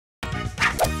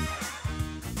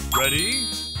Ready,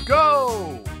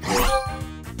 go!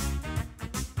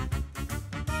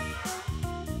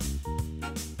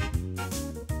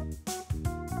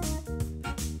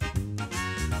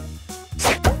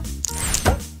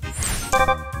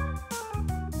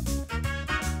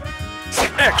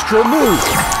 Extra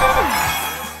move!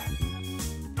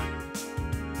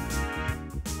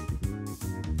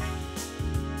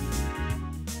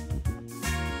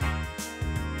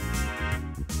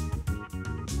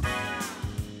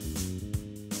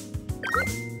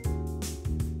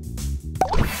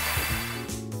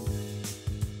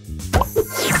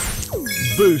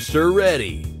 Booster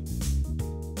ready.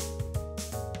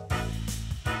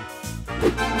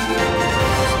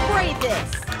 Spray this.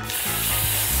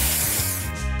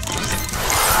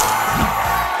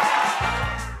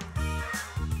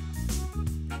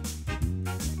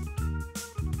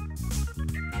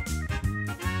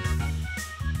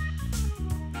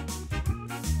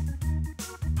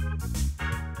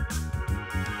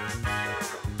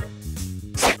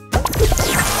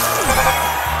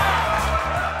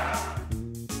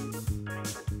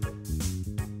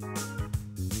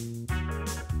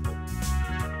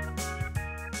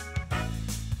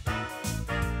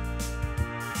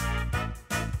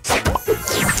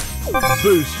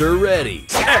 Booster ready.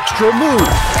 Extra move!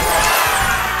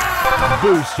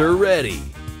 Booster ready.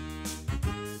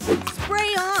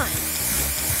 Spray on.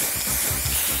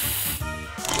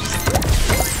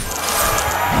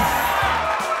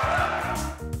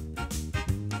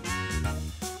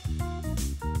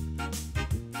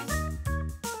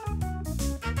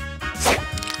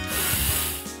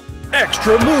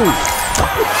 Extra move!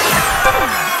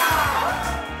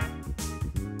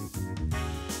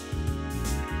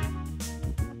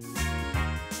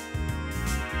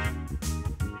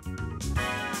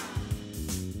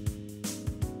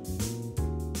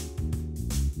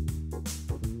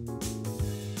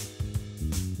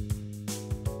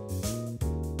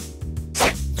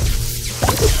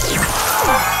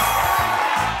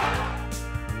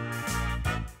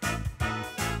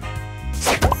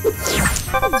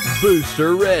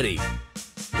 Booster ready.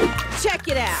 Check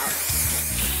it out.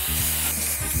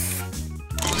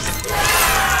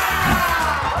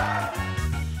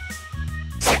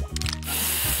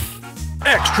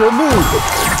 Extra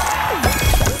move!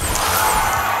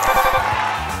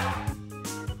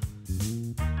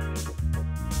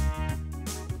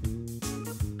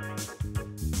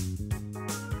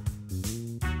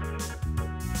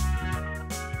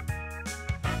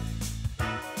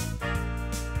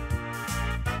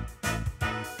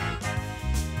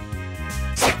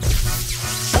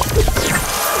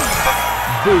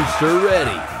 Booster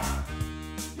ready.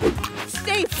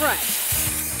 Stay fresh.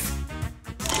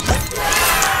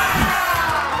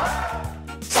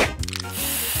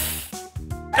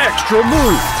 Extra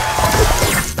move!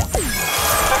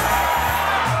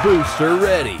 Booster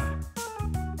ready.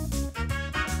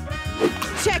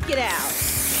 Check it out.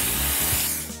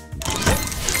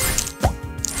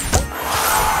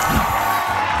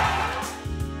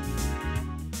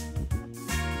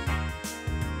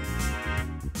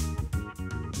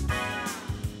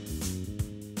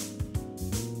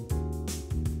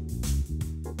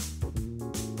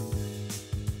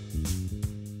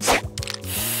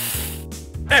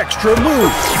 Extra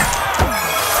move!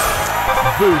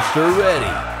 Booster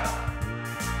ready.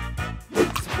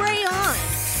 Spray on.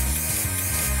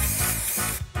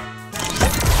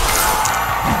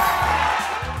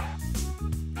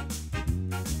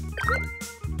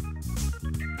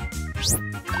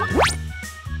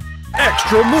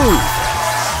 Extra move!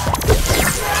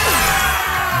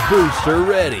 Booster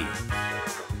ready.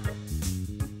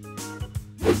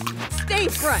 Stay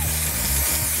fresh.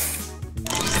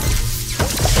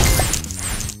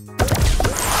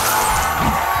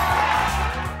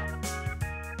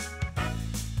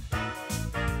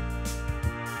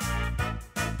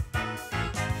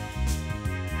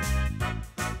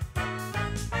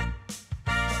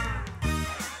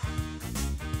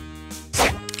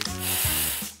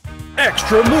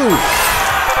 Extra move!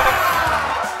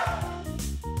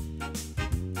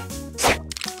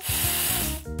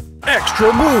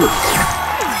 Extra move!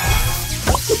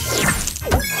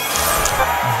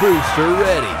 Booster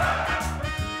ready.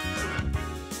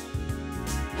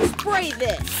 Spray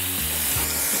this.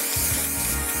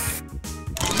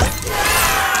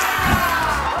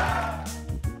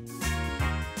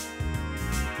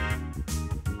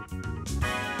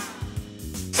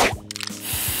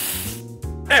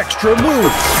 Extra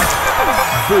move!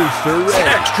 Booster ready.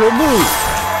 Extra move!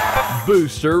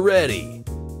 Booster ready.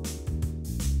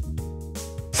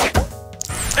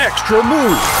 Extra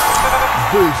move!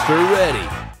 Booster ready.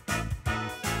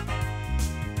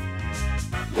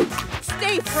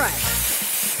 Stay fresh.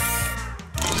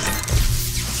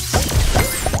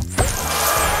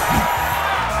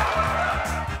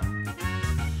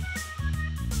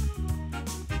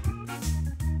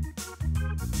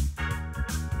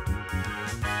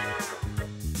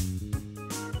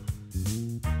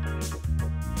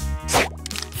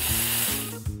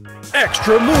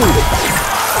 Extra move!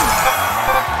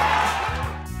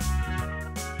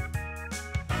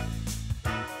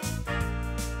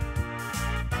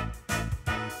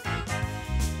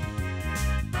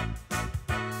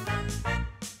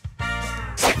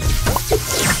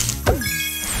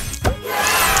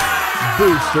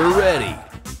 Booster ready!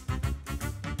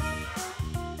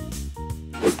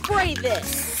 Spray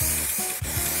this!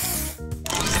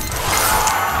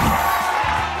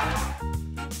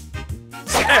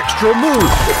 Extra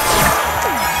move!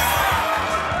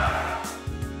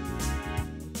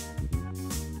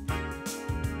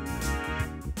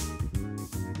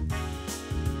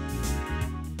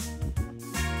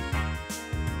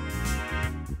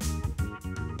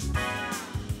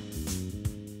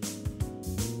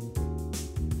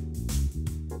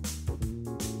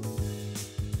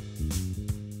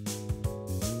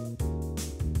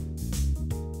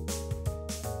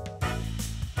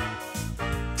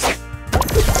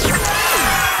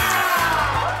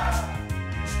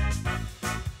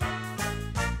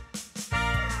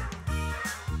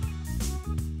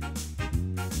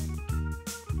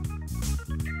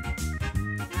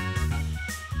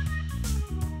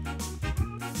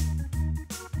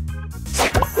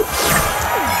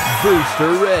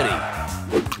 Booster ready!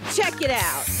 Check it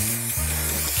out!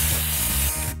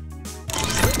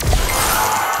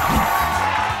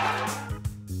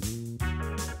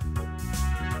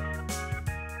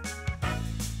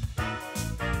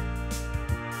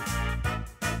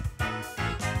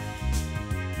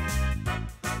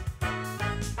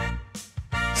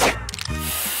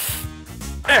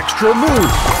 Extra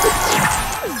move!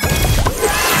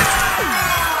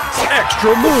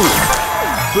 Extra move!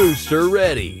 Booster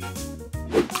ready!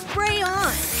 Spray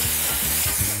on!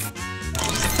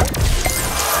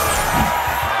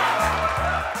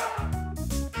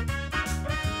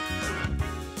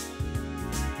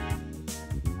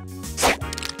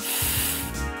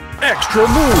 Extra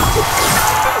move!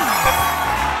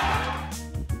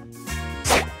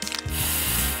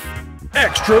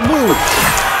 Extra move!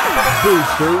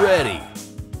 Booster ready!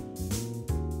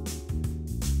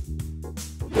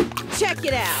 Check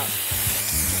it out!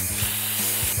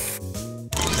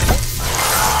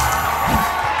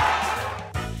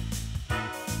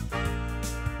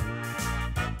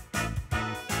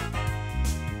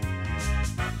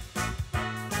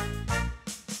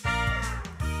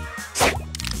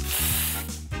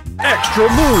 Extra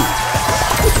move!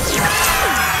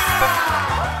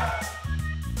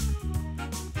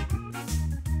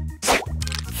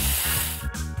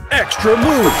 Extra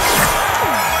move!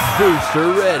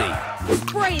 Booster ready!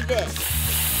 Spray this!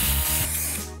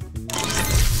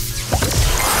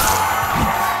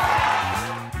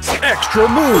 Extra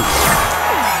move!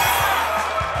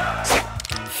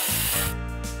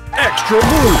 Extra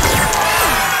move!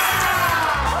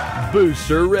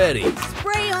 Booster ready!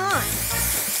 Spray on!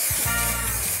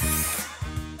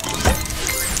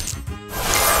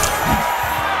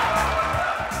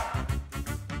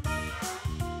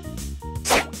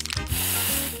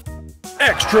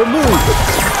 Extra move!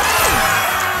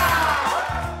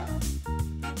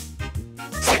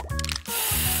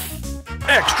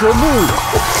 Extra move!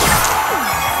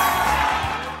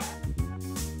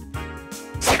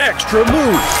 Extra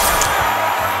move!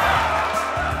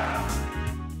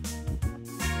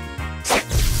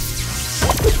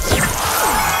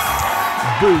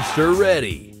 Booster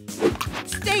ready!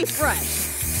 Stay fresh!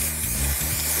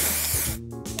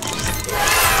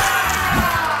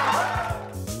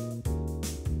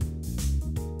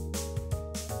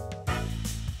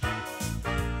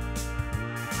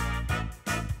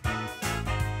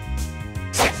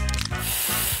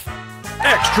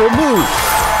 Extra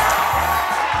move!